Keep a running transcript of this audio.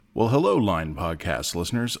Well, hello, Line Podcast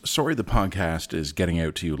listeners. Sorry the podcast is getting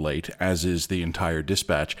out to you late, as is the entire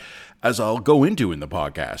dispatch, as I'll go into in the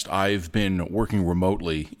podcast. I've been working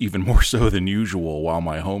remotely, even more so than usual, while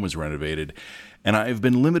my home is renovated, and I've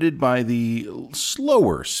been limited by the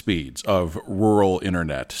slower speeds of rural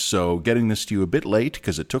internet. So getting this to you a bit late,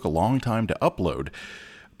 because it took a long time to upload,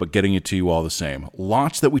 but getting it to you all the same.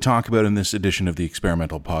 Lots that we talk about in this edition of the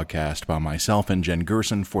Experimental Podcast by myself and Jen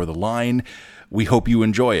Gerson for The Line. We hope you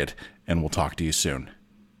enjoy it, and we'll talk to you soon.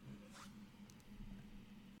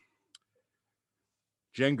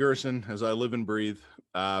 Jen Gerson, as I live and breathe,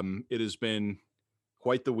 it has been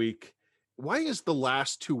quite the week. Why is the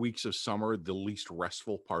last 2 weeks of summer the least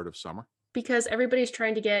restful part of summer? Because everybody's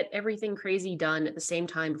trying to get everything crazy done at the same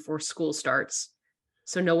time before school starts.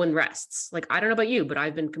 So no one rests. Like, I don't know about you, but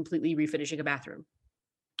I've been completely refinishing a bathroom.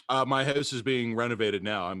 My house is being renovated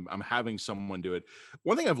now. I'm having someone do it.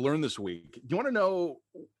 One thing I've learned this week, do you want to know,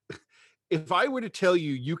 if I were to tell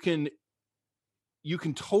you, you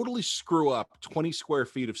can totally screw up 20 square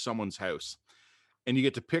feet of someone's house, and you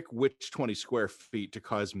get to pick which 20 square feet to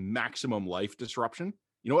cause maximum life disruption.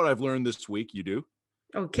 You know what I've learned this week? You do?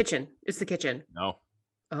 Oh, kitchen. It's the kitchen. No.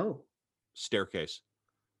 Oh. Staircase.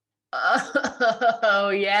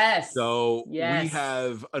 Oh, yes. So yes. We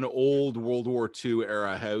have an old World War II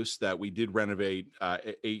era house that we did renovate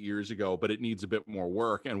 8 years ago, but it needs a bit more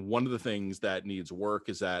work. And one of the things that needs work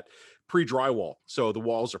is that pre-drywall. So the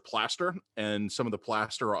walls are plaster, and some of the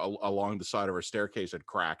plaster along the side of our staircase had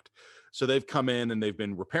cracked. So they've come in and they've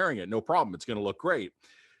been repairing it. No problem. It's going to look great.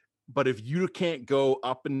 But if you can't go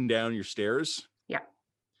up and down your stairs,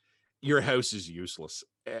 your house is useless.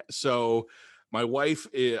 So my wife,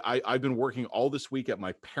 I've been working all this week at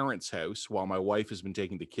my parents' house while my wife has been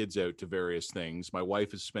taking the kids out to various things. My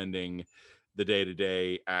wife is spending the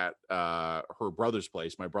day-to-day at her brother's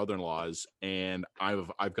place, my brother-in-law's, and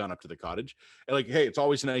I've gone up to the cottage. And like, hey, it's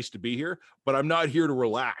always nice to be here, but I'm not here to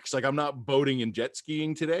relax. Like, I'm not boating and jet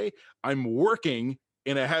skiing today. I'm working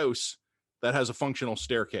in a house that has a functional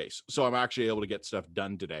staircase. So I'm actually able to get stuff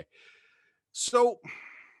done today. So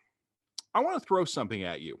I want to throw something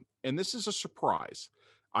at you, and this is a surprise.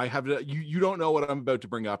 I have you don't know what I'm about to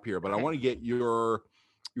bring up here, but okay. I want to get your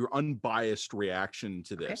unbiased reaction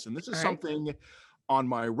to this. Okay. And this is something on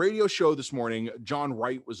my radio show this morning. John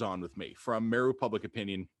Wright was on with me from Meru Public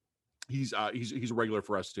Opinion. He's a regular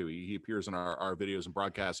for us too. He appears in our videos and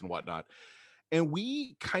broadcasts and whatnot. And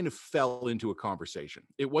we kind of fell into a conversation.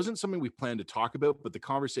 It wasn't something we planned to talk about, but the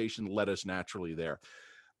conversation led us naturally there.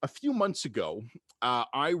 A few months ago,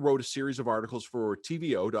 I wrote a series of articles for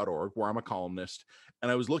TVO.org, where I'm a columnist, and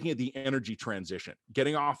I was looking at the energy transition,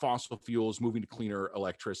 getting off fossil fuels, moving to cleaner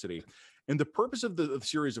electricity. And the purpose of the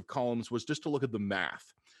series of columns was just to look at the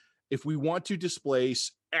math. If we want to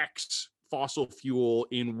displace X fossil fuel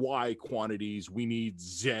in Y quantities, we need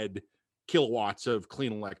Z kilowatts of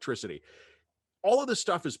clean electricity. All of this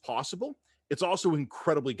stuff is possible. It's also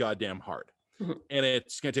incredibly goddamn hard. And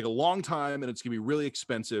it's going to take a long time, and it's going to be really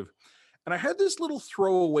expensive. And I had this little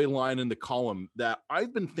throwaway line in the column that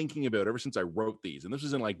I've been thinking about ever since I wrote these. And this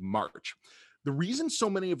was in like March. The reason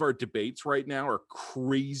so many of our debates right now are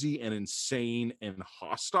crazy and insane and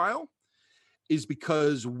hostile is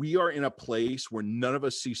because we are in a place where none of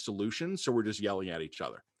us see solutions. So we're just yelling at each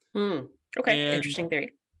other. Okay. And, interesting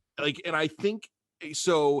theory. And I think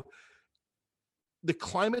so. The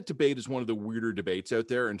climate debate is one of the weirder debates out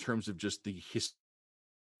there in terms of just the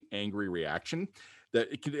angry reaction that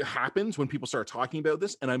it happens when people start talking about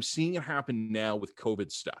this. And I'm seeing it happen now with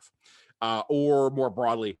COVID stuff, or more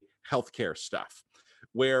broadly, healthcare stuff,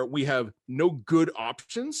 where we have no good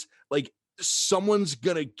options. Like, someone's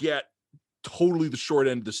going to get totally the short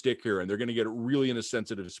end of the stick here, and they're going to get really in a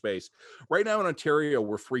sensitive space. Right now in Ontario,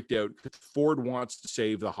 we're freaked out because Ford wants to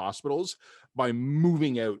save the hospitals by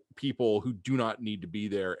moving out people who do not need to be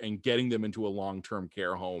there and getting them into a long-term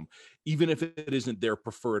care home, even if it isn't their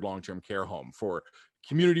preferred long-term care home, for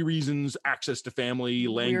community reasons, access to family,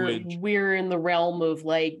 language. We're in the realm of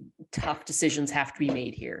like tough decisions have to be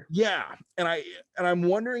made here. Yeah. And I'm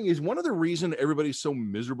wondering, is one of the reason everybody's so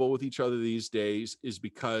miserable with each other these days is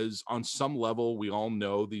because on some level, we all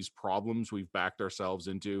know these problems we've backed ourselves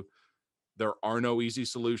into. There are no easy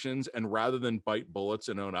solutions. And rather than bite bullets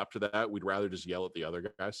and own up to that, we'd rather just yell at the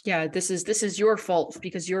other guys. Yeah, this is your fault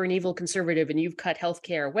because you're an evil conservative and you've cut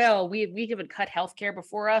healthcare. Well, we haven't cut healthcare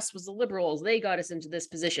before us. Was the liberals. They got us into this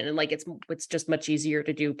position. And like it's just much easier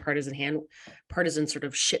to do partisan sort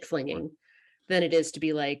of shit flinging than it is to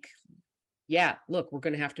be like, yeah, look, we're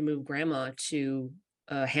gonna have to move grandma to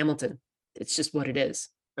Hamilton. It's just what it is.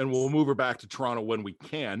 And we'll move her back to Toronto when we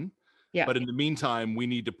can. Yeah. But in the meantime, we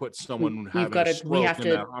need to put someone We've having got a to, we stroke have in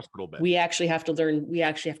that to, hospital bed. we actually have to learn, we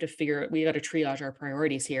actually have to figure, we got to triage our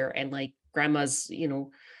priorities here. And like grandma's,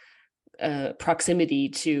 proximity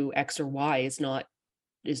to X or Y is not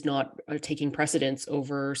taking precedence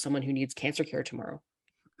over someone who needs cancer care tomorrow.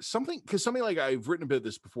 Something like, I've written about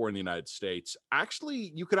this before in the United States.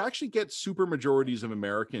 Actually, you could actually get super majorities of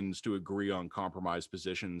Americans to agree on compromise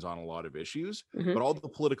positions on a lot of issues, Mhm. but all the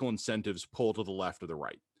political incentives pull to the left or the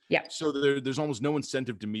right. Yeah. So there's almost no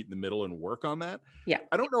incentive to meet in the middle and work on that. Yeah.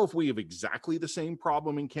 I don't know if we have exactly the same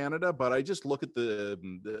problem in Canada, but I just look at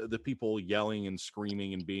the people yelling and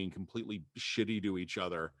screaming and being completely shitty to each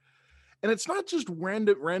other. And it's not just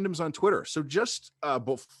randoms on Twitter. So just a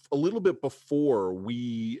little bit before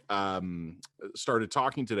we started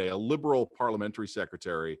talking today, a Liberal parliamentary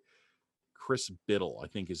secretary, Chris Biddle, I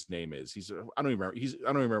think his name is. I don't even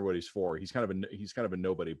remember what he's for. He's kind of a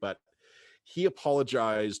nobody, but he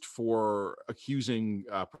apologized for accusing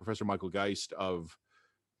Professor Michael Geist of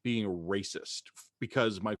being a racist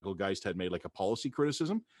because Michael Geist had made like a policy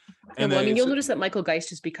criticism. And well, I mean, you'll notice that Michael Geist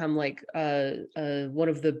has become like one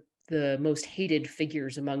of the most hated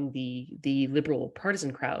figures among the liberal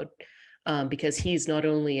partisan crowd, because he's not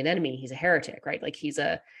only an enemy, he's a heretic, right? Like he's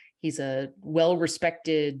a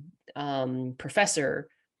well-respected professor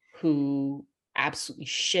who absolutely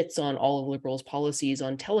shits on all of liberals' policies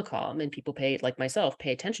on telecom, and people like myself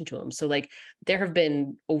pay attention to him. So like there have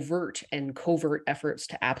been overt and covert efforts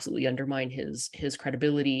to absolutely undermine his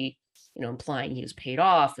credibility, implying he was paid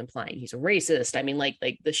off, implying he's a racist. I mean, like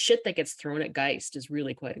the shit that gets thrown at Geist is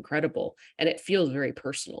really quite incredible, and it feels very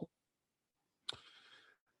personal.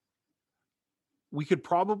 We could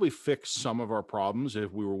probably fix some of our problems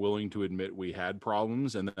if we were willing to admit we had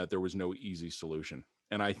problems and that there was no easy solution.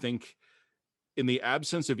 And I think in the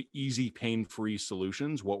absence of easy, pain-free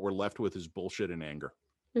solutions, what we're left with is bullshit and anger.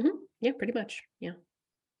 Mm-hmm. Yeah, pretty much. Yeah.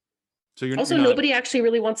 So nobody actually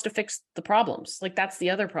really wants to fix the problems. Like that's the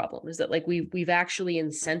other problem, is that like we've actually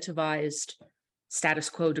incentivized status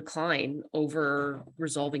quo decline over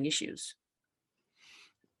resolving issues.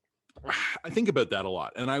 I think about that a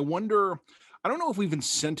lot, and I wonder, I don't know if we've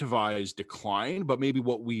incentivized decline, but maybe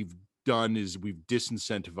what we've done is we've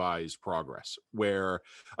disincentivized progress. Where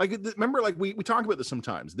remember, like we talk about this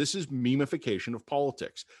sometimes, this is memification of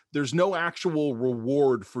politics. There's no actual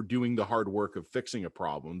reward for doing the hard work of fixing a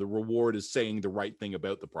problem. The reward is saying the right thing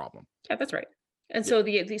about the problem. Yeah, that's right. And so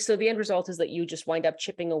the end result is that you just wind up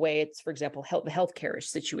chipping away. It's, for example, the healthcare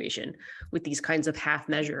situation with these kinds of half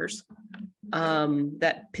measures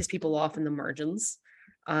that piss people off in the margins,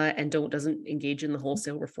 and doesn't engage in the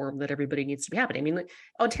wholesale reform that everybody needs to be happening. I mean, like,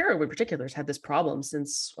 Ontario in particular has had this problem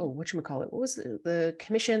since, whatchamacallit, what was the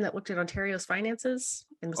commission that looked at Ontario's finances?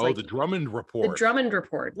 And was the Drummond report. The Drummond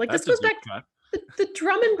report. Like That's this goes back to the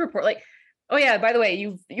Drummond report. Like, oh yeah, by the way,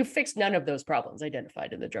 you fixed none of those problems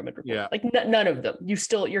identified in the Drummond report. Yeah. Like none of them.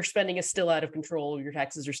 Your spending is still out of control. Your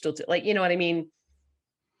taxes are still like, you know what I mean?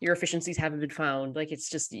 Your efficiencies haven't been found. Like it's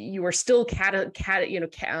just, you are still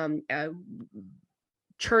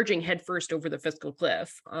charging headfirst over the fiscal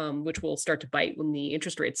cliff, which will start to bite when the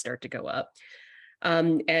interest rates start to go up.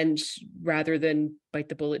 And rather than bite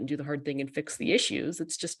the bullet and do the hard thing and fix the issues,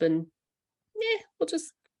 it's just been, we'll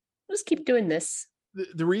just keep doing this.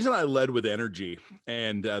 The reason I led with energy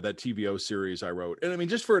and that TVO series I wrote, and I mean,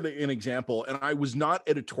 just for an example, and I was not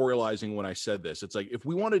editorializing when I said this, it's like, if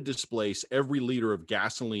we want to displace every liter of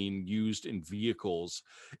gasoline used in vehicles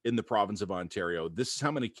in the province of Ontario, this is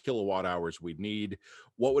how many kilowatt hours we'd need.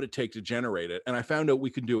 What would it take to generate it? And I found out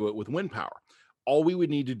we could do it with wind power. All we would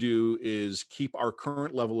need to do is keep our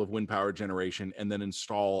current level of wind power generation and then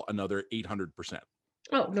install another 800%.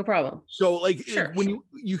 Oh, no problem. So like sure. when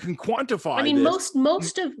you can quantify, I mean, this,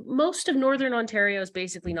 most of northern Ontario is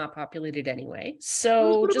basically not populated anyway.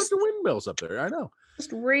 So just the windmills up there. I know.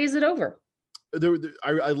 Just raise it over.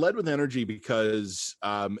 I led with energy because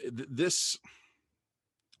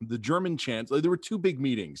the German chancellor, there were two big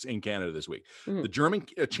meetings in Canada this week. Mm-hmm. The German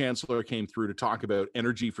chancellor came through to talk about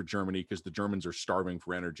energy for Germany because the Germans are starving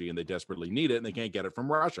for energy and they desperately need it and they can't get it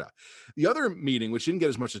from Russia. The other meeting, which didn't get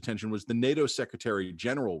as much attention, was the NATO Secretary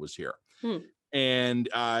General was here. And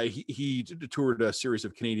he toured a series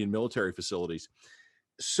of Canadian military facilities.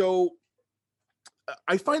 So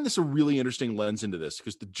I find this a really interesting lens into this,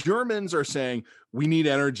 because the Germans are saying, we need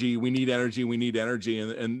energy, we need energy, we need energy.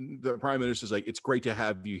 And the prime minister is like, it's great to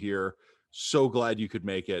have you here. So glad you could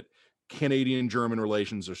make it. Canadian-German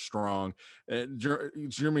relations are strong.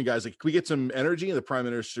 German guys like, can we get some energy? And the prime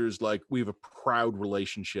minister's like, we have a proud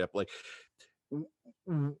relationship. Like,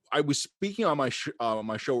 I was speaking on my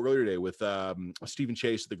show earlier today with Stephen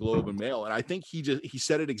Chase of the Globe and Mail, and I think he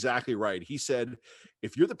said it exactly right. He said,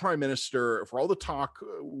 if you're the prime minister, for all the talk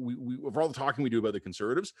for all the talking we do about the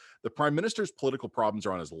Conservatives, the prime minister's political problems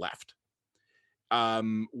are on his left.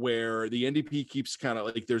 Where the NDP keeps kind of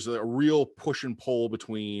like, there's a real push and pull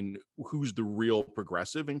between who's the real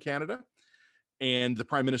progressive in Canada, and the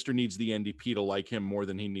prime minister needs the NDP to like him more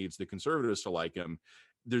than he needs the Conservatives to like him.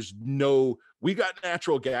 We got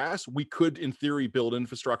natural gas. We could, in theory, build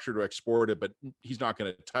infrastructure to export it, but he's not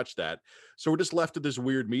going to touch that. So we're just left at this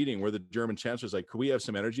weird meeting where the German chancellor's like, could we have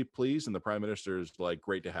some energy, please? And the prime minister is like,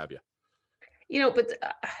 great to have you. But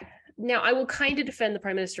now I will kind of defend the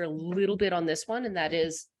prime minister a little bit on this one. And that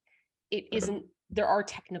is, there are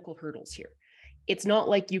technical hurdles here. It's not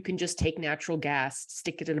like you can just take natural gas,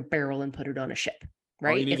 stick it in a barrel and put it on a ship.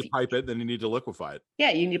 Right. You need to pipe it, then you need to liquefy it. Yeah,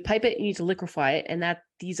 you need to pipe it, you need to liquefy it. And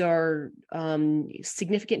these are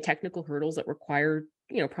significant technical hurdles that require,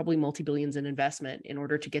 probably multi-billions in investment in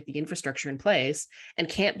order to get the infrastructure in place, and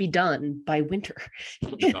can't be done by winter.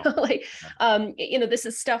 This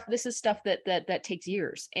is stuff that takes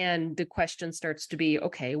years. And the question starts to be,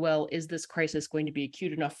 okay, well, is this crisis going to be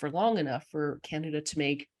acute enough for long enough for Canada to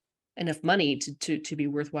make enough money to be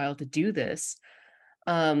worthwhile to do this?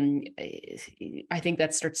 I think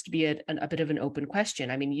that starts to be a bit of an open question.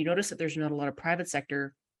 I mean, you notice that there's not a lot of private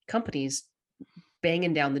sector companies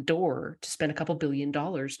banging down the door to spend a couple $2 billion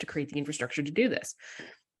to create the infrastructure to do this.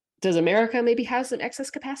 Does America maybe have some excess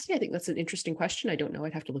capacity? I think that's an interesting question. I don't know.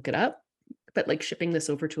 I'd have to look it up. But like shipping this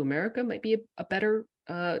over to America might be a better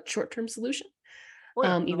short-term solution,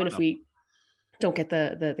 even if we don't get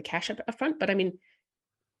the cash up front. But I mean,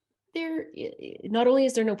 there not only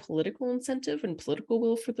is there no political incentive and political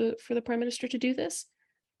will for the prime minister to do this,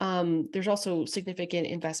 there's also significant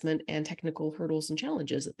investment and technical hurdles and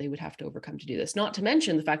challenges that they would have to overcome to do this. Not to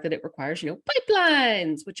mention the fact that it requires,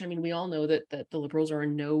 pipelines, which, I mean, we all know that the Liberals are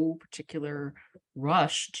in no particular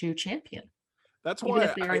rush to champion. That's even why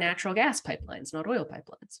if they are natural gas pipelines, not oil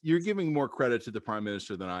pipelines. You're giving more credit to the prime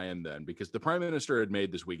minister than I am then, because the prime minister had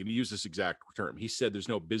made this week, and he used this exact term. He said there's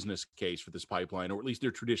no business case for this pipeline, or at least there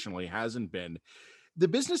traditionally hasn't been. The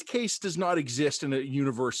business case does not exist in a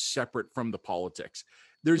universe separate from the politics.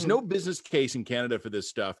 There's no business case in Canada for this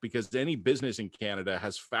stuff, because any business in Canada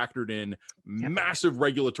has factored in massive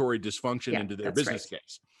regulatory dysfunction into their business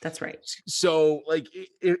case. That's right. So, like,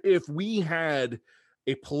 if we had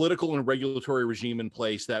a political and regulatory regime in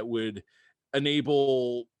place that would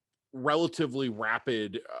enable relatively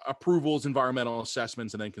rapid approvals, environmental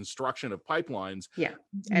assessments, and then construction of pipelines. Yeah.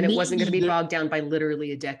 And it wasn't going to be bogged down by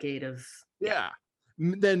literally a decade of. Yeah.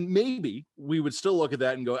 Then maybe we would still look at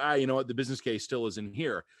that and go, you know what? The business case still isn't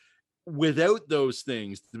here. Without those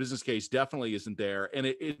things, the business case definitely isn't there.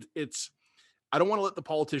 And it's, I don't want to let the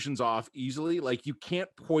politicians off easily. Like, you can't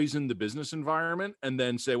poison the business environment and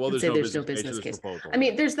then say, well, there's no business case. I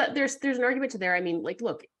mean, there's an argument to there. I mean, like,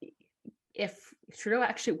 look, if Trudeau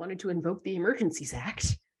actually wanted to invoke the Emergencies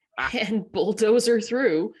Act and bulldozer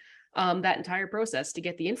through that entire process to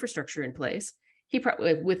get the infrastructure in place, he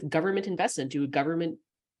probably, with government investment, to a government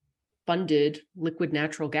funded liquid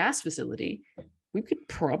natural gas facility, we could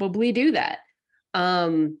probably do that.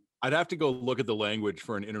 I'd have to go look at the language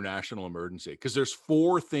for an international emergency, because there's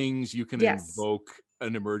 4 things you can invoke the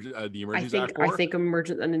Emergency Act for. I think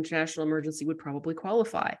an international emergency would probably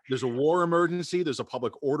qualify. There's a war emergency. There's a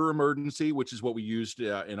public order emergency, which is what we used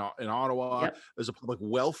in Ottawa. Yep. There's a public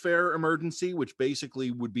welfare emergency, which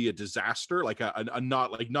basically would be a disaster, like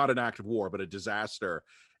not an act of war, but a disaster.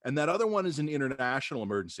 And that other one is an international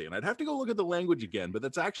emergency. And I'd have to go look at the language again, but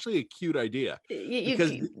that's actually a cute idea.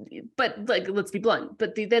 But like, let's be blunt.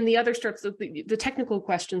 But then the other starts, the technical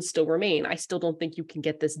questions still remain. I still don't think you can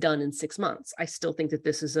get this done in 6 months. I still think that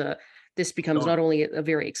this becomes not only a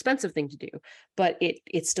very expensive thing to do, but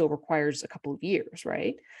it still requires a couple of years,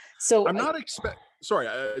 right? So I'm not sorry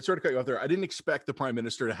to cut you off there. I didn't expect the prime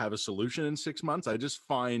minister to have a solution in 6 months. I just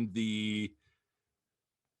find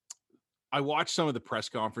I watched some of the press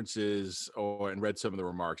conferences and read some of the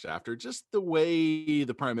remarks after. Just the way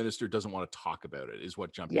the prime minister doesn't want to talk about it is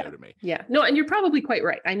what jumped out at me. Yeah, no, and you're probably quite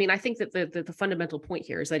right. I mean, I think that the fundamental point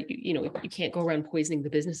here is that you can't go around poisoning the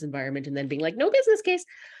business environment and then being like, no business case.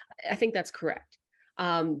 I think that's correct.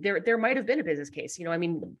 There might have been a business case. I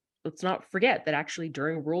mean, let's not forget that actually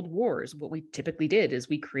during world wars, what we typically did is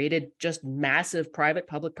we created just massive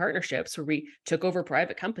private-public partnerships where we took over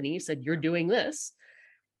private companies, said, you're doing this.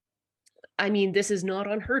 I mean, this is not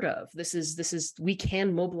unheard of. We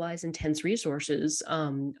can mobilize intense resources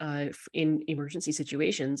in emergency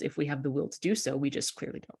situations if we have the will to do so. We just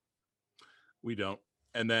clearly don't. We don't.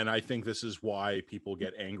 And then I think this is why people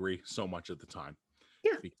get angry so much at the time.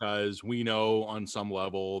 Yeah. Because we know on some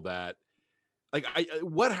level that, like,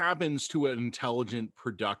 what happens to an intelligent,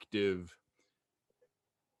 productive,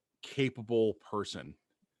 capable person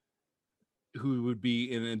who would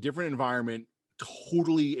be in a different environment,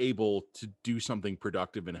 totally able to do something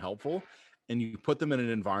productive and helpful, and you put them in an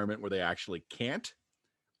environment where they actually can't?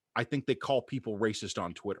 I think they call people racist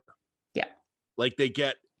on Twitter. Yeah. Like, they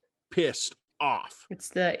get pissed off. It's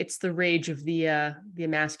the rage of the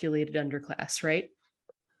emasculated underclass, right?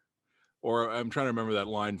 Or I'm trying to remember that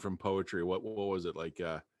line from poetry. What was it? Like,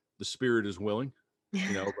 the spirit is willing,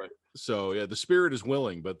 but so yeah, the spirit is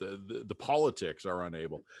willing, but the politics are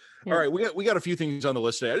unable. Yeah. All right, we got a few things on the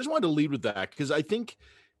list today. I just wanted to lead with that because I think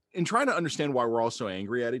in trying to understand why we're all so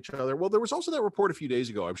angry at each other. Well, there was also that report a few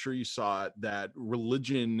days ago. I'm sure you saw it, that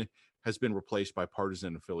religion has been replaced by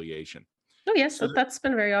partisan affiliation. Oh yes, that's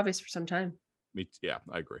been very obvious for some time. Yeah,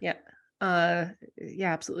 I agree. Yeah.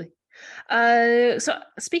 Yeah, absolutely. So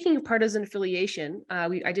speaking of partisan affiliation,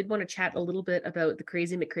 I did want to chat a little bit about the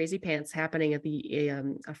crazy McCrazy pants happening at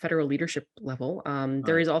the federal leadership level.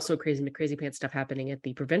 There is also crazy McCrazy pants stuff happening at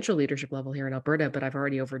the provincial leadership level here in Alberta, but I've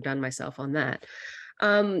already overdone myself on that.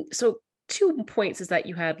 So 2 points is that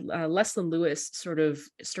you had Leslyn Lewis sort of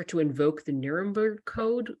start to invoke the Nuremberg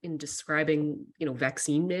Code in describing,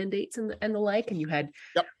 vaccine mandates and the like, and you had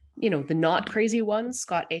the not crazy one,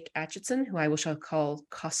 Scott Atchison, who I shall call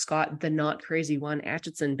Scott the not crazy one.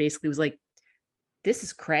 Atchison basically was like, this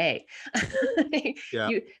is cray.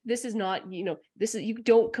 This is not, you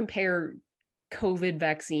don't compare COVID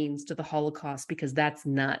vaccines to the Holocaust because that's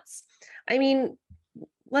nuts. I mean,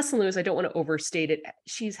 Leslyn Lewis, I don't want to overstate it.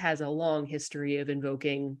 She has a long history of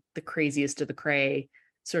invoking the craziest of the cray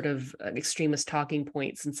sort of extremist talking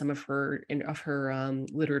points in some of her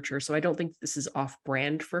literature. So I don't think this is off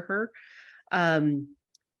brand for her.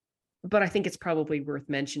 But I think it's probably worth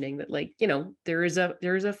mentioning that, there is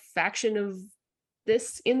a faction of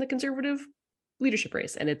this in the conservative leadership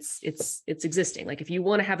race, and it's existing. Like, if you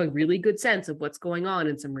want to have a really good sense of what's going on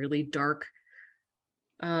in some really dark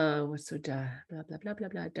discords,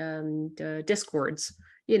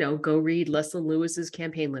 go read Leslyn Lewis's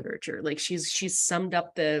campaign literature. Like, she's summed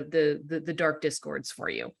up the dark discords for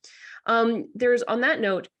you. There's, on that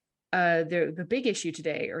note, the big issue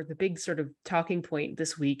today, or the big sort of talking point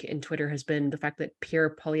this week in Twitter, has been the fact that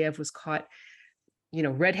Pierre Poilievre was caught,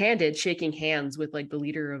 red-handed shaking hands with the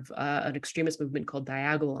leader of an extremist movement called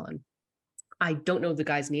Diagolon. I don't know the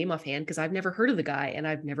guy's name offhand because I've never heard of the guy, and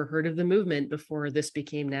I've never heard of the movement before this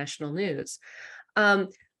became national news. I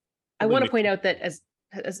want to point out that as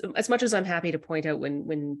much as I'm happy to point out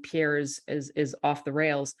when Pierre is off the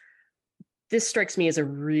rails, this strikes me as a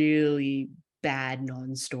really bad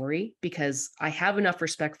non-story, because I have enough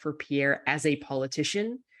respect for Pierre as a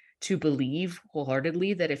politician to believe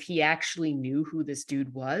wholeheartedly that if he actually knew who this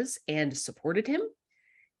dude was and supported him,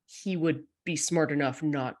 he would be smart enough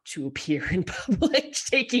not to appear in public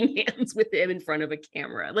shaking hands with him in front of a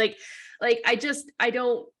camera. I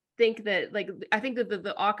don't think that, I think that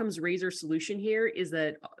the Occam's razor solution here is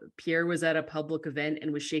that Pierre was at a public event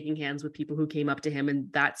and was shaking hands with people who came up to him,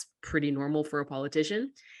 and that's pretty normal for a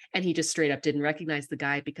politician. And he just straight up didn't recognize the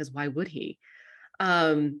guy, because why would he?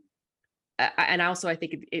 And also, I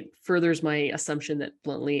think it furthers my assumption that,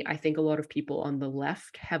 bluntly, I think a lot of people on the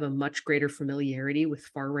left have a much greater familiarity with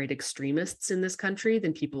far-right extremists in this country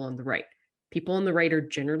than people on the right. People on the right are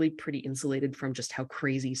generally pretty insulated from just how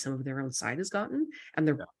crazy some of their own side has gotten, and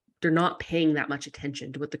they're not paying that much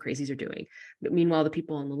attention to what the crazies are doing. But meanwhile, the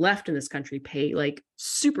people on the left in this country pay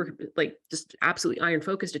just absolutely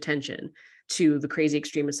iron-focused attention to the crazy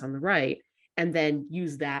extremists on the right, and then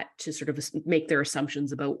use that to sort of make their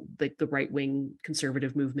assumptions about the right-wing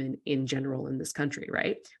conservative movement in general in this country,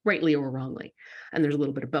 right? Rightly or wrongly. And there's a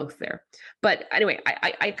little bit of both there. But anyway,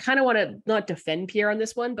 I kind of want to not defend Pierre on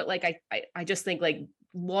this one, but I just think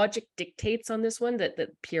logic dictates on this one that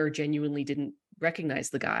Pierre genuinely didn't recognize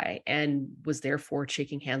the guy and was therefore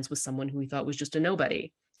shaking hands with someone who he thought was just a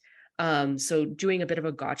nobody. So doing a bit of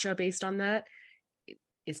a gotcha based on that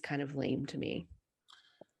is kind of lame to me.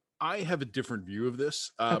 I have a different view of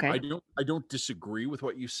this. Okay. I don't disagree with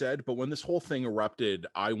what you said, but when this whole thing erupted,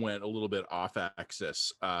 I went a little bit off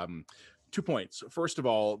axis. 2 points. First of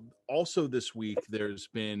all, also this week, there's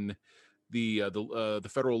been the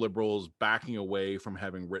federal Liberals backing away from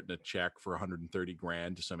having written a check for 130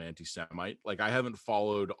 grand to some anti-Semite. I haven't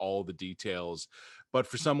followed all the details, but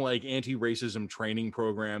for some anti-racism training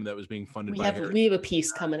program that was being funded we have a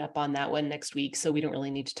piece coming up on that one next week, so we don't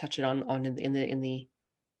really need to touch it on in the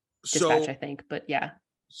dispatch, I think, but yeah.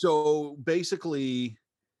 So basically,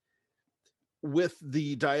 with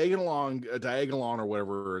the Diagolon or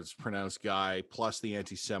whatever it's pronounced guy plus the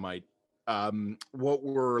anti-Semite, what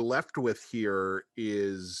we're left with here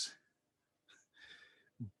is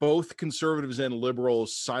both conservatives and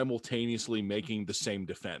liberals simultaneously making the same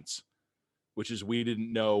defense, which is we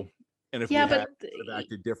didn't know, and if we Yeah, had, but would have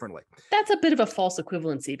acted differently. that's a bit of a false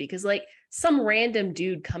equivalency because like some random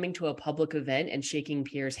dude coming to a public event and shaking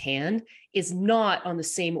Pierre's hand is not on the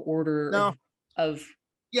same order No. of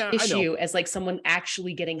Yeah, I know. issue as like someone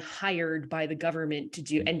actually getting hired by the government to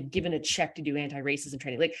do and given a check to do anti-racism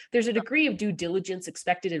training. Like there's a degree of due diligence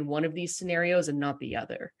expected in one of these scenarios and not the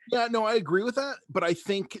other. Yeah, no, I agree with that, but I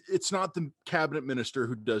think it's not the cabinet minister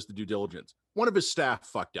who does the due diligence. One of his staff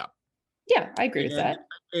fucked up. Yeah, I agree with that.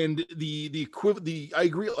 And the equivalent, I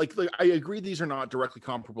agree. Like I agree, these are not directly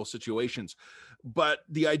comparable situations, but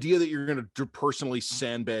the idea that you're going to personally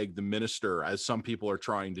sandbag the minister, as some people are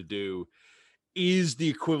trying to do, is the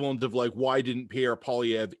equivalent of like, why didn't Pierre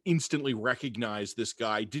Poilievre instantly recognize this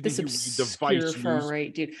guy? Didn't he read the Vice News?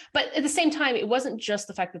 Right, dude. But at the same time, it wasn't just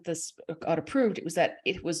the fact that this got approved. It was that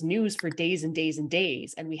it was news for days and days and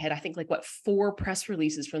days. And we had, I think, like 4 press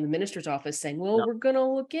releases from the minister's office saying, well, Yeah. we're going to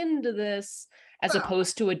look into this, as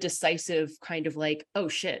opposed to a decisive kind of like, oh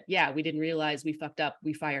shit, yeah, we didn't realize we fucked up,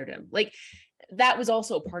 we fired him. Like that was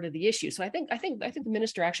also part of the issue. So I think the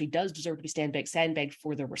minister actually does deserve to be sandbagged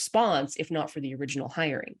for the response, if not for the original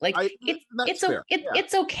hiring. Like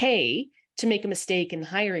it's okay to make a mistake in the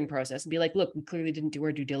hiring process and be like, look, we clearly didn't do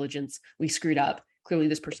our due diligence. We screwed up. Clearly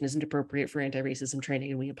this person isn't appropriate for anti-racism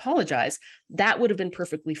training and we apologize. That would have been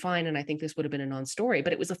perfectly fine. And I think this would have been a non-story,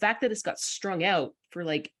 but it was the fact that this got strung out for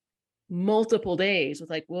like multiple days with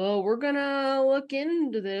like, well, we're gonna look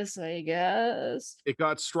into this, I guess. It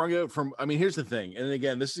got strung out from, I mean, here's the thing, and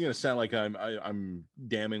again, this is going to sound like I'm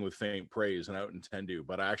damning with faint praise, and I don't intend to,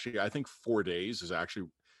 but I think 4 days is actually,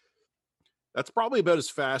 that's probably about as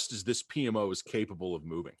fast as this PMO is capable of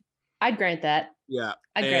moving. I'd grant that. Yeah,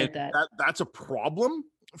 I'd grant that. That's a problem.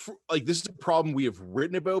 Like this is a problem we have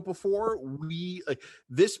written about before.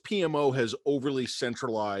 This PMO has overly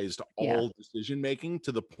centralized all decision making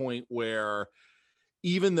to the point where,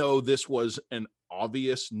 even though this was an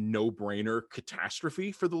obvious no-brainer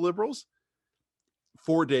catastrophe for the Liberals,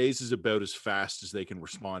 4 days is about as fast as they can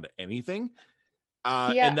respond to anything.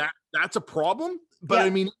 And that's a problem. But I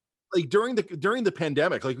mean, like during the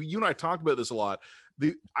pandemic, like you and I talked about this a lot.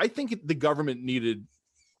 I think the government needed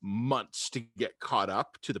months to get caught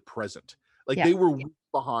up to the present. Like they were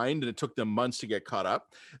behind and it took them months to get caught up.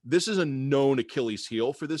 This is a known Achilles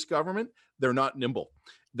heel for this government. They're not nimble.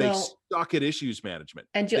 They suck at issues management.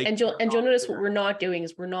 And you'll notice what we're not doing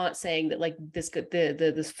is we're not saying that like this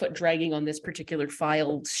foot dragging on this particular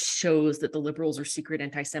file shows that the Liberals are secret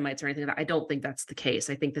anti-Semites or anything like that. I don't think that's the case.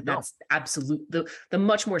 I think that's absolute. The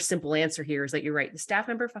much more simple answer here is that you're right. The staff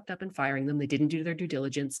member fucked up in firing them. They didn't do their due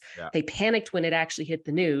diligence. Yeah. They panicked when it actually hit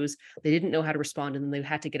the news. They didn't know how to respond, and then they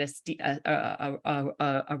had to get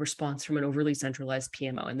a response from an overly centralized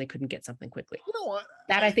PMO, and they couldn't get something quickly. You know what?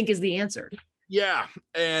 That I think is the answer. Yeah,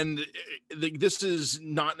 and this is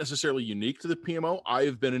not necessarily unique to the PMO.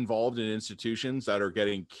 I've been involved in institutions that are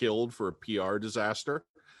getting killed for a PR disaster,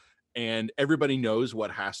 and everybody knows what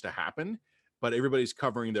has to happen, but everybody's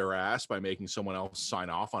covering their ass by making someone else sign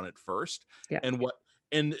off on it first. Yeah.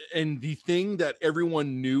 And the thing that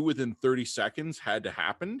everyone knew within 30 seconds had to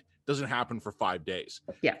happen doesn't happen for 5 days.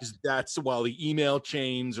 Yeah. That's while the email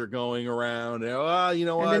chains are going around. And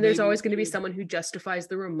then there's always going to be someone who justifies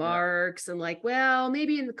the remarks and like, well,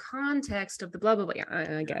 maybe in the context of the blah, blah, blah.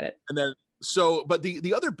 Yeah, I get it. And then, but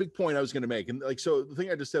the other big point I was going to make, and so the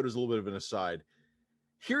thing I just said was a little bit of an aside.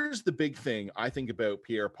 Here's the big thing I think about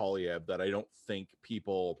Pierre Poilievre that I don't think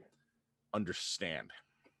people understand.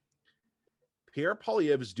 Pierre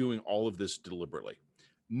Poilievre is doing all of this deliberately,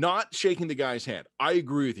 not shaking the guy's hand. I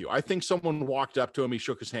agree with you. I think someone walked up to him, he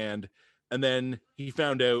shook his hand, and then he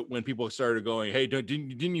found out when people started going, "Hey,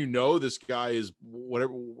 didn't you know this guy is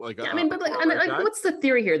whatever?" Like, what's the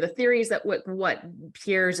theory here? The theory is that what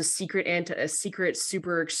Pierre is a secret,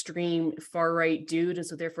 super extreme far right dude, and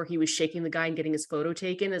so therefore he was shaking the guy and getting his photo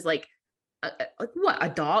taken as like a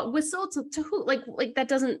dog whistle to who? Like that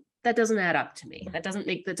doesn't add up to me. That doesn't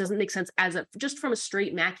make sense as just from a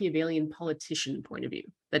straight Machiavellian politician point of view.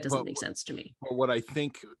 That doesn't make sense to me. What I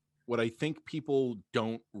think people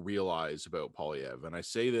don't realize about Poilievre, and I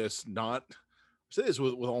say this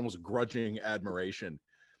with almost grudging admiration.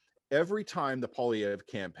 Every time the Poilievre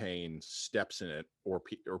campaign steps in it, or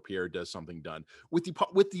Pierre does something done, with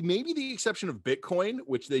the maybe the exception of Bitcoin,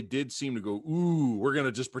 which they did seem to go, ooh, we're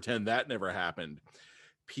gonna just pretend that never happened.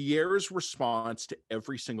 Pierre's response to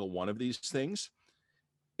every single one of these things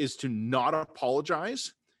is to not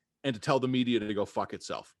apologize and to tell the media to go fuck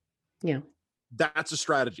itself. Yeah. That's a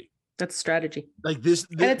strategy. That's a strategy. Like this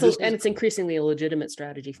and it's increasingly a legitimate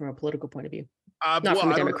strategy from a political point of view. Not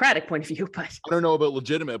from a democratic point of view, but I don't know about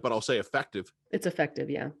legitimate, but I'll say effective. It's effective,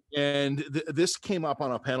 yeah. And this came up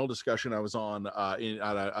on a panel discussion I was on at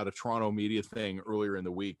a Toronto media thing earlier in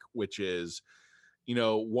the week, which is,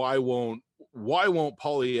 why won't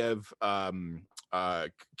Poilievre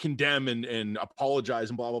condemn and apologize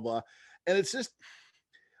and blah blah blah. And it's just,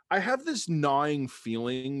 I have this gnawing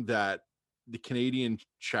feeling that the Canadian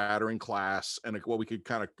chattering class and what we could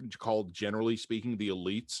kind of call, generally speaking, the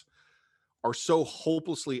elites, are so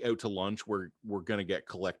hopelessly out to lunch we're going to get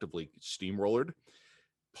collectively steamrollered.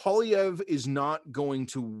 Poilievre is not going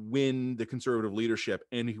to win the Conservative leadership,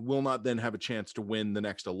 and he will not then have a chance to win the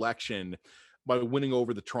next election by winning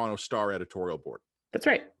over the Toronto Star editorial board. That's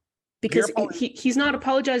right. Because he's not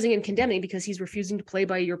apologizing and condemning, because he's refusing to play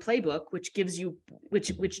by your playbook, which gives you,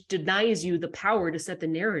 which denies you the power to set the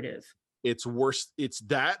narrative. It's worse. It's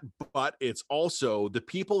that, but it's also the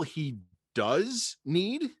people he does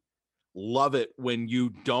need love it when you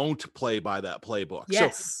don't play by that playbook.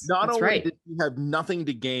 Yes, so not only did he have nothing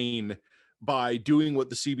to gain by doing what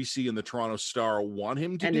the CBC and the Toronto Star want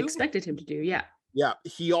him to do and expected him to do, yeah,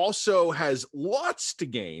 he also has lots to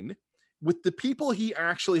gain with the people he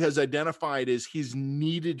actually has identified as his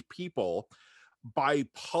needed people by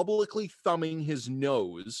publicly thumbing his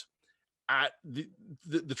nose at the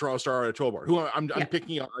Toronto Star editorial board, who I'm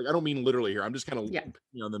picking on. I don't mean literally here. I'm just kind of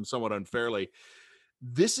picking on them somewhat unfairly.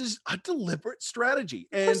 This is a deliberate strategy.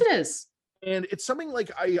 Of course it is. And it's something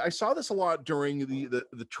like I saw this a lot during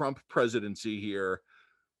the Trump presidency here.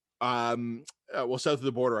 Well, south of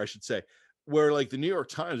the border, I should say, where like the New York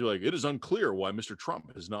Times were like, it is unclear why Mr.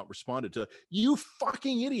 Trump has not responded to you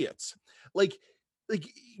fucking idiots. Like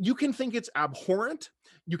you can think it's abhorrent,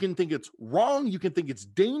 you can think it's wrong, you can think it's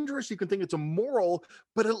dangerous, you can think it's immoral,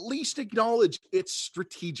 but at least acknowledge it's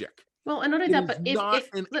strategic. Well, and not only that, but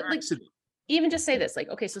if even just say this, like,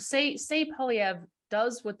 okay, so say Poilievre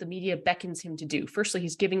does what the media beckons him to do. Firstly,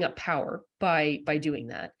 he's giving up power by doing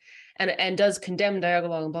that, and does condemn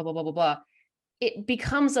Dialogue and blah blah blah blah blah. It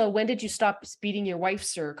becomes a "when did you stop beating your wife,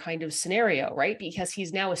 sir" kind of scenario, right? Because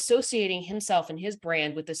he's now associating himself and his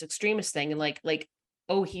brand with this extremist thing, and like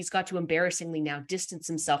oh, he's got to embarrassingly now distance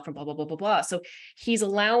himself from blah blah blah blah blah. So he's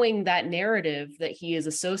allowing that narrative that he is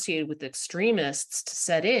associated with extremists to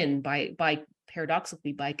set in by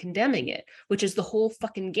paradoxically by condemning it, which is the whole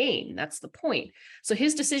fucking game. That's the point. So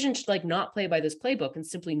his decision to like not play by this playbook and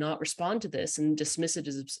simply not respond to this and dismiss it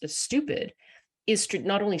as stupid is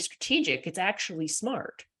not only strategic, it's actually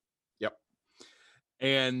smart. Yep.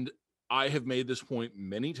 And I have made this point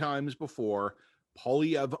many times before.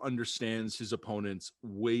 Poilievre understands his opponents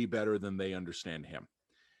way better than they understand him.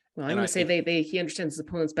 Well, I'm going to say he understands his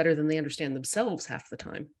opponents better than they understand themselves half the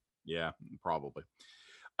time. Yeah, probably.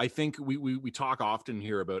 I think we talk often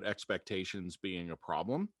here about expectations being a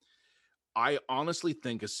problem. I honestly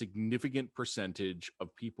think a significant percentage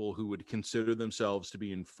of people who would consider themselves to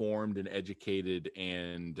be informed and educated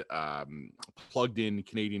and plugged in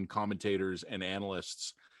Canadian commentators and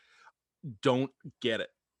analysts don't get it.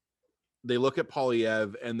 They look at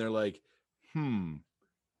Poilievre and they're like,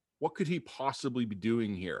 what could he possibly be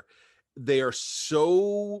doing here? They are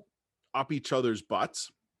so up each other's butts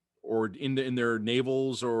or in their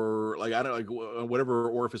navels, or like, I don't like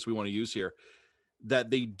whatever orifice we want to use here,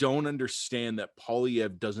 that they don't understand that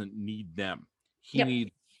Poilievre doesn't need them. He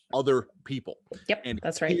needs other people. Yep, and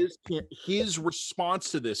that's right. His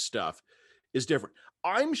response to this stuff is different.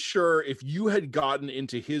 I'm sure if you had gotten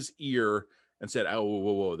into his ear and said, "Oh,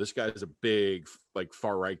 whoa, this guy's a big, like,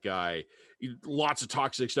 far right guy, lots of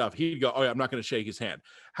toxic stuff," he'd go, "Oh, yeah, I'm not going to shake his hand."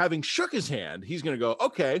 Having shook his hand, he's going to go,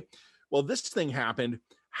 "Okay, well, this thing happened.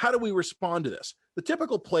 How do we respond to this?" The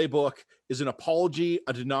typical playbook is an apology,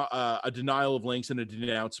 a denial of links, and a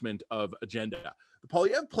denouncement of agenda. The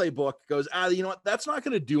Poilievre playbook goes, you know what? That's not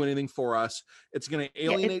going to do anything for us. It's going to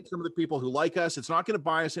alienate some of the people who like us. It's not going to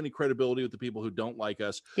buy us any credibility with the people who don't like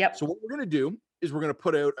us. Yep. So what we're going to do is we're going to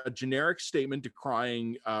put out a generic statement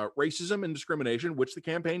decrying racism and discrimination, which the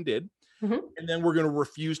campaign did. Mm-hmm. And then we're going to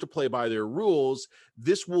refuse to play by their rules.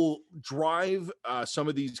 This will drive some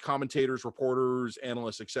of these commentators, reporters,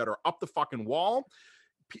 analysts, etc., up the fucking wall.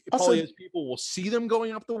 Poilievre's people will see them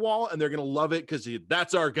going up the wall, and they're going to love it because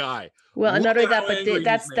that's our guy. Well, and not only that, but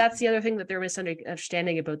that's the other thing that they're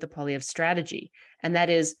misunderstanding about the Poilievre strategy, and that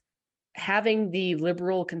is having the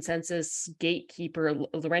liberal consensus gatekeeper,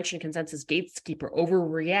 Laurentian consensus gatekeeper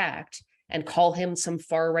overreact and call him some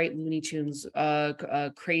far right Looney Tunes,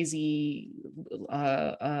 crazy,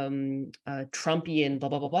 Trumpian, blah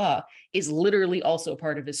blah blah blah, is literally also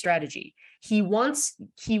part of his strategy. He wants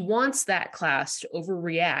that class to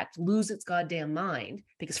overreact, lose its goddamn mind,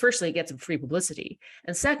 because firstly it gets him free publicity,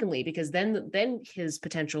 and secondly because then his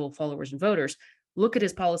potential followers and voters look at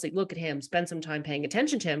his policy, look at him, spend some time paying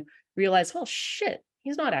attention to him, realize, well, shit,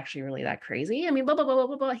 he's not actually really that crazy. I mean, blah, blah, blah, blah,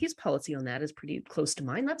 blah, blah. His policy on that is pretty close to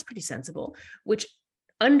mine. That's pretty sensible, which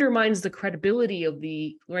undermines the credibility of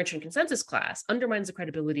the Laurentian consensus class, undermines the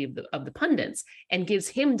credibility of the pundits, and gives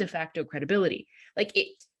him de facto credibility. Like, it,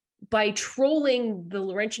 by trolling the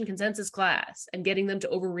Laurentian consensus class and getting them to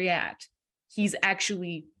overreact, he's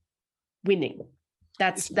actually winning.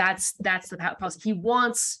 That's the policy. He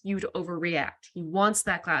wants you to overreact. He wants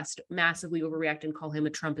that class to massively overreact and call him a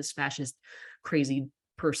Trumpist, fascist, crazy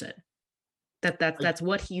person. That's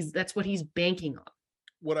what he's banking on.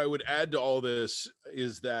 What I would add to all this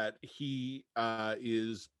is that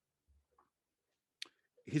his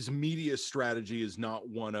media strategy is not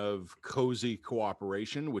one of cozy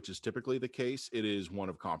cooperation, which is typically the case. It is one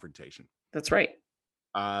of confrontation. That's right.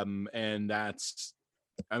 And that's,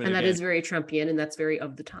 I mean, and that again, is very Trumpian, and that's very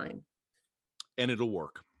of the time. And it'll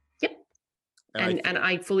work. Yep. And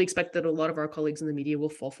I fully expect that a lot of our colleagues in the media will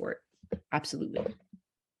fall for it. Absolutely.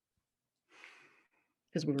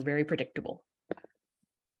 Because we were very predictable.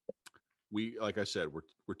 We, like I said,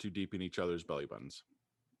 we're too deep in each other's belly buttons.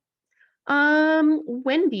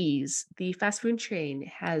 Wendy's, the fast food chain,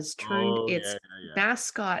 has turned its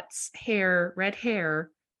mascot's hair, red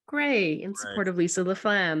hair, gray in support of Lisa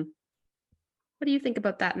LaFlamme. What do you think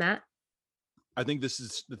about that, Matt? I think this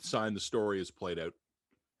is the sign the story is played out.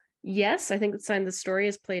 Yes, I think the sign the story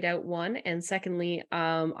is played out, one. And secondly,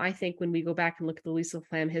 I think when we go back and look at the Lisa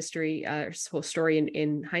LaFlamme history, story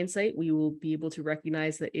in hindsight, we will be able to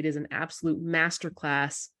recognize that it is an absolute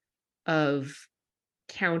masterclass of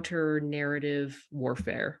counter narrative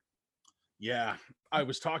warfare. Yeah, I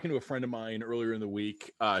was talking to a friend of mine earlier in the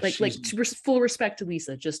week. Full respect to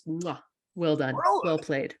Lisa, just well done, well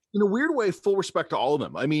played. In a weird way, full respect to all of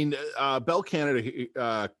them. I mean, Bell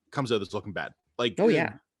Canada comes out that's looking bad. Like, oh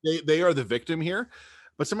yeah, they are the victim here.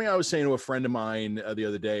 But something I was saying to a friend of mine the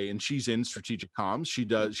other day, and she's in strategic comms.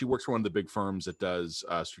 She works for one of the big firms that does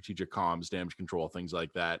strategic comms, damage control, things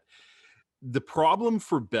like that. The problem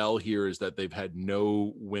for Bell here is that they've had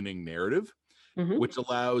no winning narrative. Mm-hmm. Which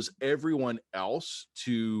allows everyone else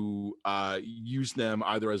to use them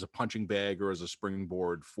either as a punching bag or as a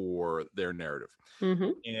springboard for their narrative.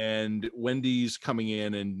 Mm-hmm. And Wendy's coming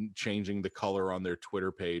in and changing the color on their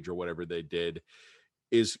Twitter page or whatever they did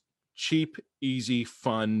is cheap, easy,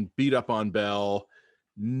 fun, beat up on Bell.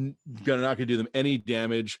 Not going to do them any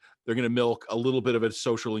damage. They're going to milk a little bit of a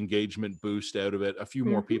social engagement boost out of it. A few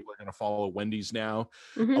more people are going to follow Wendy's now.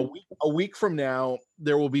 Mm-hmm. A week from now,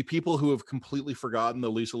 there will be people who have completely forgotten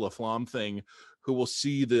the Lisa LaFlamme thing who will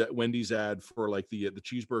see the Wendy's ad for like the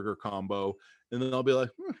cheeseburger combo. And then they'll be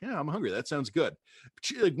like, yeah, I'm hungry. That sounds good.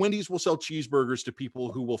 Like, Wendy's will sell cheeseburgers to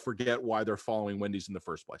people who will forget why they're following Wendy's in the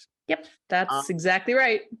first place. Yep, that's exactly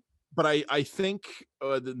right. But I think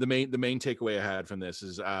the main takeaway I had from this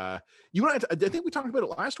is you and I think we talked about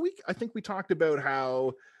it last week. I think we talked about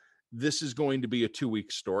how this is going to be a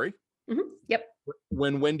 2-week story. Mm-hmm. Yep.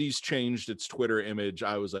 When Wendy's changed its Twitter image,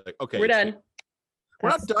 I was like, okay, we're done. We're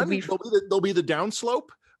not done. There'll be the downslope,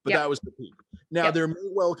 but that was the peak. Now, there may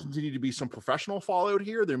well continue to be some professional fallout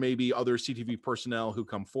here. There may be other CTV personnel who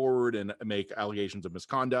come forward and make allegations of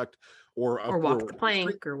misconduct or walk the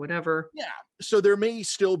plank or whatever. Yeah. So there may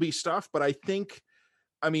still be stuff, but I think,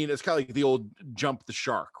 I mean, it's kind of like the old jump the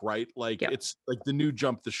shark, right? Like it's like the new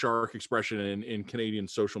jump the shark expression in Canadian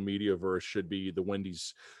social media verse should be the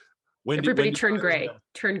Wendy's. Everybody turn gray.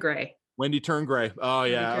 Turn gray. Wendy turn gray. Oh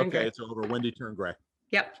yeah. Okay. Gray. It's over. Wendy turn gray.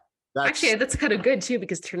 Yep. Actually, that's kind of good too,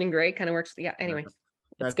 because turning gray kind of works. Yeah. Anyway,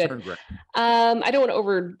 that's good. I don't want to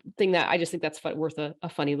overthink that. I just think that's worth a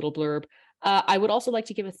funny little blurb. I would also like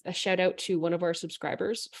to give a shout out to one of our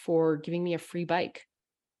subscribers for giving me a free bike.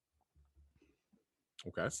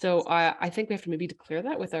 Okay. So I think we have to maybe declare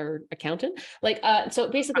that with our accountant. So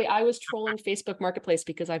basically I was trolling Facebook Marketplace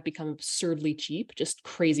because I've become absurdly cheap, just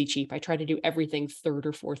crazy cheap. I try to do everything third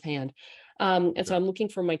or fourth hand. And so I'm looking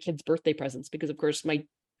for my kids' birthday presents because of course my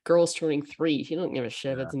girl's turning 3. She doesn't give a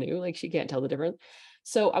shit if it's new. Like, she can't tell the difference.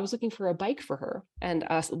 So I was looking for a bike for her, and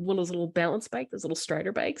one of those little balance bikes, those little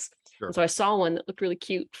Strider bikes. Sure. And so I saw one that looked really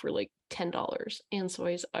cute for like $10. And so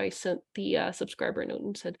I sent the subscriber a note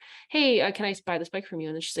and said, hey, can I buy this bike from you?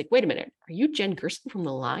 And then she's like, wait a minute, are you Jen Gerson from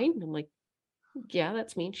The Line? And I'm like, yeah,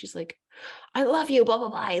 that's me. And she's like, I love you, blah blah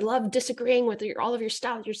blah. I love disagreeing with all of your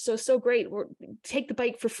stuff. You're so great. Take the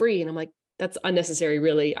bike for free. And I'm like, that's unnecessary,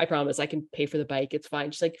 really. I promise I can pay for the bike. It's fine.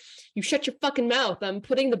 She's like, you shut your fucking mouth. I'm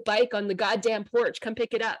putting the bike on the goddamn porch. Come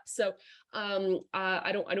pick it up. So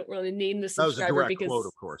I don't really name the That was a subscriber direct quote, because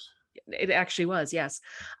of course. it actually was, yes.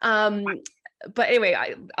 But anyway,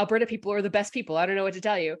 Alberta people are the best people. I don't know what to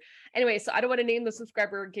tell you. Anyway, so I don't want to name the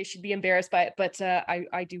subscriber in case she'd be embarrassed by it, but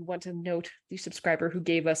I do want to note the subscriber who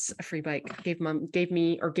gave us a free bike, gave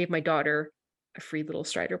my daughter a free little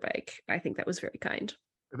Strider bike. I think that was very kind.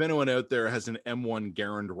 If anyone out there has an M1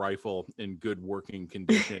 Garand rifle in good working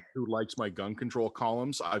condition who likes my gun control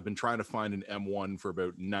columns, I've been trying to find an M1 for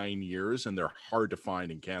about 9 years, and they're hard to find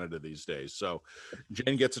in Canada these days. So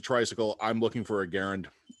Jen gets a tricycle. I'm looking for a Garand.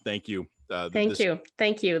 Thank you. Thank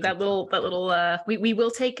you. That little we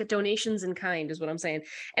will take donations in kind, is what I'm saying.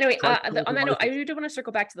 Anyway, on that note, I do want to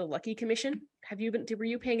circle back to the Lucky Commission. Were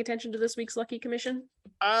you paying attention to this week's Lucky Commission?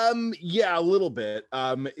 Yeah, a little bit.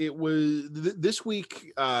 It was this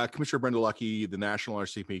week, Commissioner Brenda Lucki, the National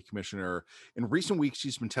RCMP Commissioner. In recent weeks,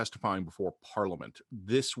 she's been testifying before Parliament.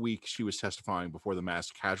 This week, she was testifying before the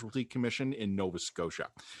Mass Casualty Commission in Nova Scotia.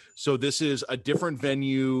 So this is a different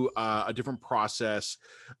venue, a different process,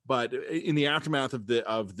 but in the aftermath of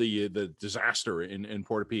the disaster in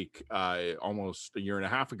Portapique almost a year and a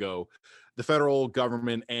half ago, the federal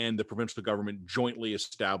government and the provincial government jointly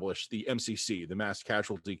established the MCC, the Mass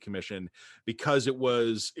Casualty Commission, because it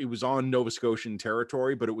was on Nova Scotian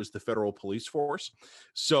territory, but it was the federal police force.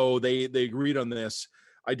 So they agreed on this.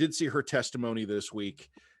 I did see her testimony this week,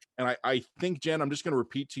 and I think, Jen, I'm just going to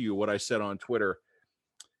repeat to you what I said on Twitter.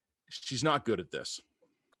 She's not good at this.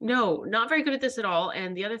 No, not very good at this at all.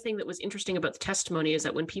 And the other thing that was interesting about the testimony is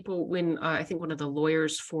that when I think one of the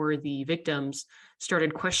lawyers for the victims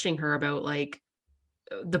started questioning her about like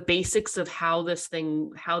the basics of how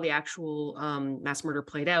the actual mass murder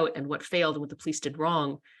played out and what failed and what the police did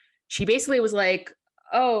wrong, she basically was like,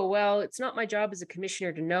 oh, well, it's not my job as a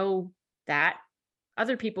commissioner to know that.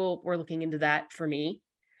 Other people were looking into that for me.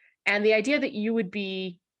 And the idea that you would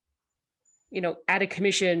be, at a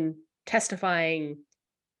commission testifying,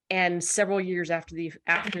 and several years after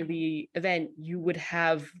the event, you would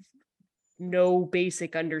have no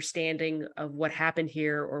basic understanding of what happened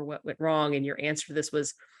here or what went wrong. And your answer to this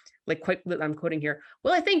was like, I'm quoting here,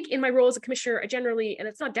 well, I think in my role as a commissioner, I generally, and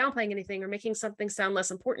it's not downplaying anything or making something sound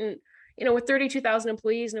less important, with 32,000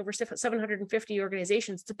 employees and over 750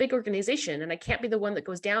 organizations, it's a big organization. And I can't be the one that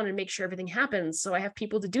goes down and make sure everything happens. So I have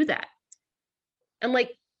people to do that. And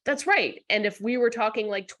like, that's right. And if we were talking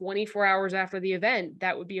like 24 hours after the event,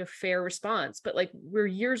 that would be a fair response. But like we're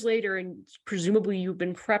years later and presumably you've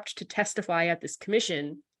been prepped to testify at this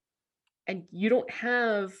commission and you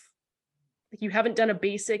haven't done a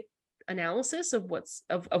basic analysis of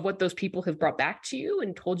what those people have brought back to you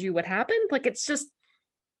and told you what happened. Like, it's just.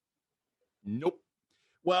 Nope.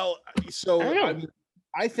 Well, so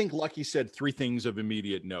I think Lucky said three things of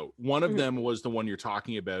immediate note. One of them was the one you're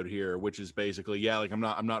talking about here, which is basically, I'm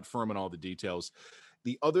not firm on all the details.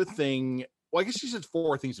 The other thing, well, I guess she said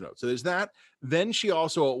four things to note. So there's that. Then she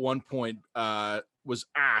also at one point was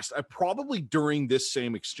asked, probably during this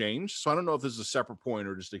same exchange, so I don't know if this is a separate point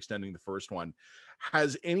or just extending the first one,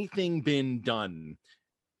 has anything been done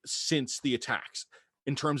since the attacks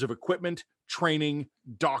in terms of equipment, training,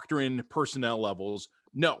 doctrine, personnel levels?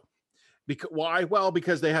 No. Why? Well,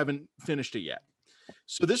 because they haven't finished it yet.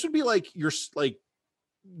 So this would be like your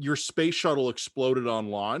space shuttle exploded on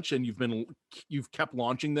launch and you've kept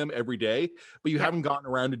launching them every day, but you haven't gotten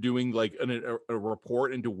around to doing like a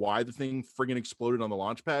report into why the thing friggin' exploded on the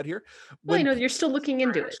launch pad here. Well, I know you're still looking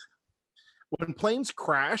into it. When planes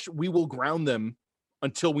crash, we will ground them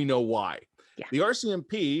until we know why. Yeah. The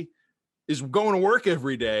RCMP is going to work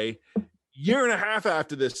every day, year and a half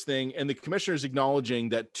after this thing, and the commissioner is acknowledging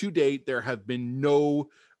that to date there have been no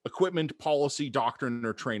equipment, policy, doctrine,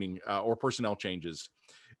 or training or personnel changes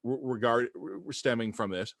stemming from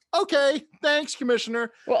this. Okay, thanks,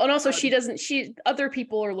 Commissioner. Well, and also other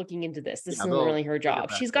people are looking into this. This isn't really her job.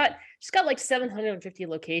 She's got like 750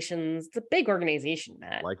 locations. It's a big organization,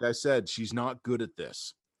 Matt. Like I said, she's not good at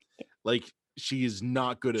this. Like, she is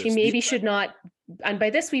not good at this. She maybe should not, and by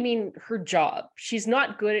this we mean her job. She's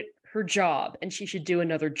not good at her job and she should do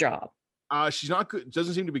another job. She's not good.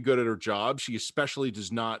 Doesn't seem to be good at her job. She especially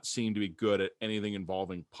does not seem to be good at anything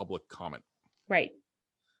involving public comment. Right.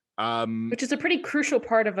 Which is a pretty crucial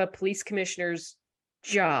part of a police commissioner's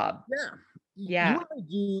job. Yeah.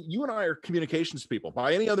 You and I are communications people.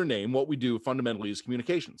 By any other name, what we do fundamentally is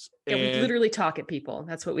communications. Yeah, we literally talk at people.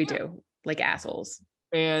 That's what we do, like assholes.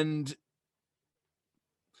 And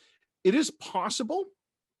it is possible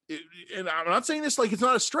and I'm not saying this like it's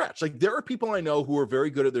not a stretch. Like there are people I know who are very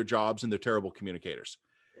good at their jobs and they're terrible communicators.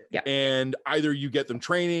 Yeah. And either you get them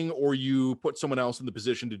training or you put someone else in the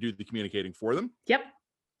position to do the communicating for them. Yep.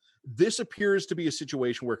 This appears to be a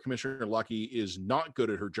situation where Commissioner Lucky is not good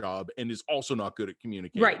at her job and is also not good at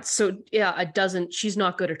communicating. Right. So yeah, she's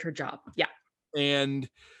not good at her job. Yeah. And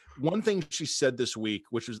one thing she said this week,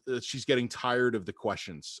 which is that she's getting tired of the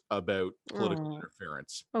questions about political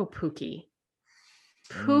interference. Oh, Pookie.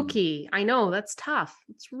 I know, that's tough.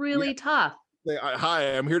 It's really tough.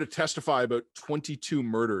 Hi, I'm here to testify about 22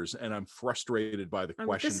 murders, and I'm frustrated by the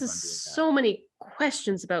questions. This is so many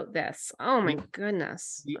questions about this. Oh my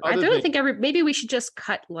goodness. I don't think maybe we should just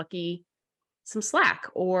cut Lucky some slack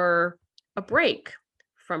or a break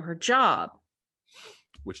from her job,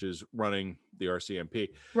 which is running the RCMP.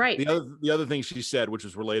 Right. The other thing she said, which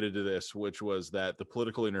was related to this, which was that the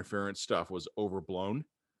political interference stuff was overblown.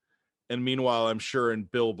 And meanwhile, I'm sure in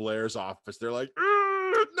Bill Blair's office, they're like,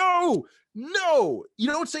 no, you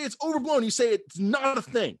don't say it's overblown. You say it's not a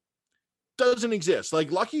thing. Doesn't exist.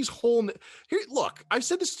 Like Lucky's whole here. Look, I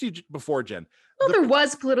said this to you before, Jen. Well, there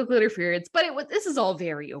was political interference, but this is all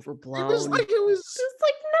very overblown. It was like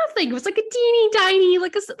nothing. It was like a teeny tiny,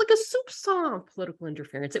 like a soup song political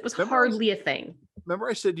interference. It was hardly a thing. Remember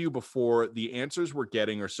I said to you before, the answers we're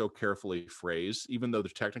getting are so carefully phrased, even though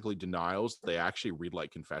they're technically denials, they actually read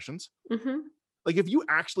like confessions. Mm-hmm. Like if you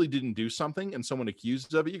actually didn't do something and someone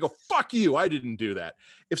accuses of it, you go, fuck you, I didn't do that.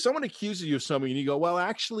 If someone accuses you of something and you go, well,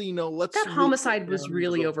 actually, no, that homicide was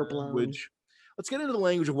really overblown. Let's get into the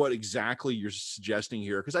language of what exactly you're suggesting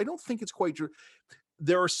here, because I don't think it's quite true.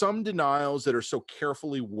 There are some denials that are so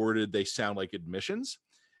carefully worded, they sound like admissions.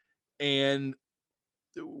 And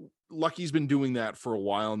Lucky's been doing that for a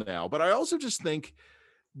while now. But I also just think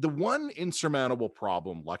the one insurmountable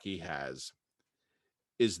problem Lucky has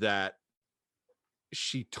is that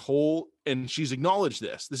she told, and she's acknowledged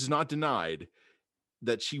this is not denied,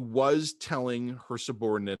 that she was telling her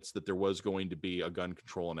subordinates that there was going to be a gun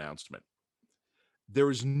control announcement. There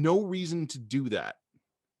is no reason to do that.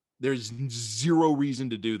 There's zero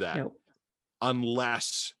reason to do that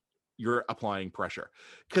unless you're applying pressure.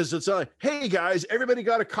 Because it's like, hey guys, everybody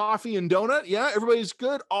got a coffee and donut? Yeah, everybody's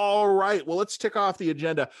good. All right, well, let's tick off the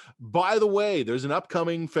agenda. By the way, there's an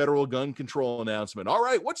upcoming federal gun control announcement. All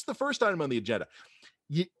right, what's the first item on the agenda?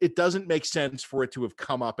 It doesn't make sense for it to have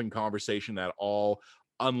come up in conversation at all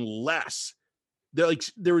unless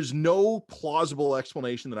there is no plausible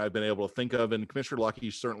explanation that I've been able to think of, and Commissioner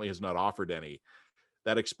Lucky certainly has not offered any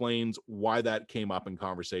that explains why that came up in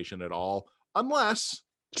conversation at all, unless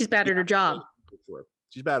she's bad at her job.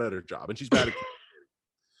 She's bad at her job, and she's bad at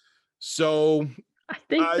so I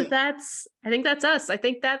think that's us. I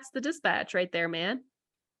think that's the dispatch right there, man.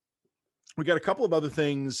 We got a couple of other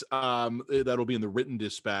things that'll be in the written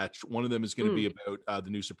dispatch. One of them is going to be about the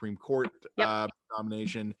new Supreme Court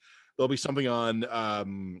nomination. There'll be something on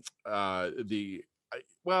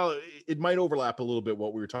it might overlap a little bit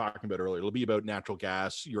what we were talking about earlier. It'll be about natural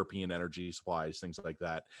gas, European energy supplies, things like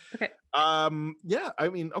that. Okay. I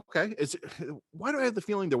mean, okay. Why do I have the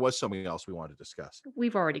feeling there was something else we wanted to discuss?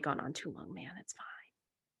 We've already gone on too long, man. It's fine.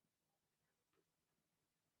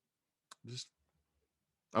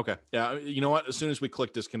 Okay. Yeah. You know what? As soon as we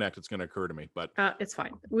click disconnect, it's going to occur to me, but it's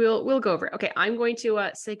fine. We'll go over it. Okay. I'm going to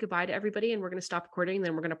say goodbye to everybody, and we're going to stop recording. And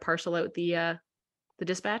then we're going to parcel out the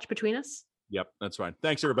dispatch between us. Yep. That's fine.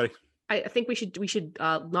 Thanks, everybody. I think we should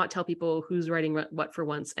not tell people who's writing what for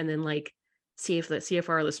once, and then see if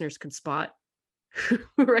our listeners can spot who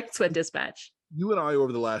writes what dispatch. You and I,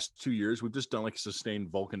 over the last 2 years, we've just done a sustained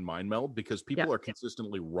Vulcan mind meld because people are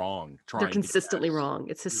consistently wrong. They're consistently wrong.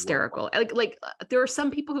 It's hysterical. Like there are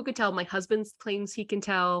some people who could tell. My husband claims he can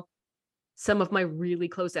tell. Some of my really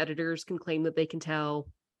close editors can claim that they can tell.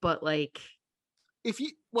 But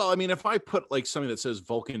if I put something that says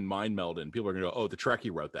Vulcan mind meld in, people are gonna go, "Oh, the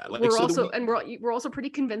Trekkie wrote that." We're also pretty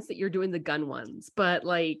convinced that you're doing the gun ones, but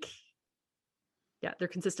they're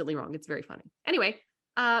consistently wrong. It's very funny. Anyway.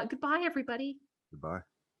 Goodbye, everybody. Goodbye.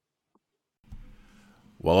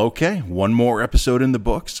 Well, okay. One more episode in the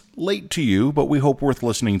books. Late to you, but we hope worth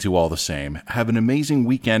listening to all the same. Have an amazing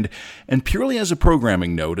weekend. And purely as a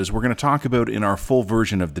programming note, as we're going to talk about in our full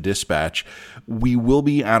version of the Dispatch, we will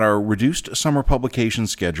be at our reduced summer publication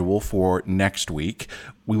schedule for next week.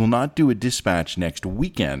 We will not do a Dispatch next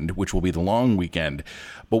weekend, which will be the long weekend,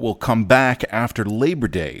 but we'll come back after Labor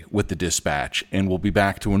Day with the Dispatch, and we'll be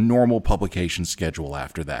back to a normal publication schedule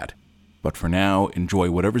after that. But for now,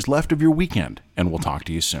 enjoy whatever's left of your weekend, and we'll talk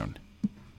to you soon.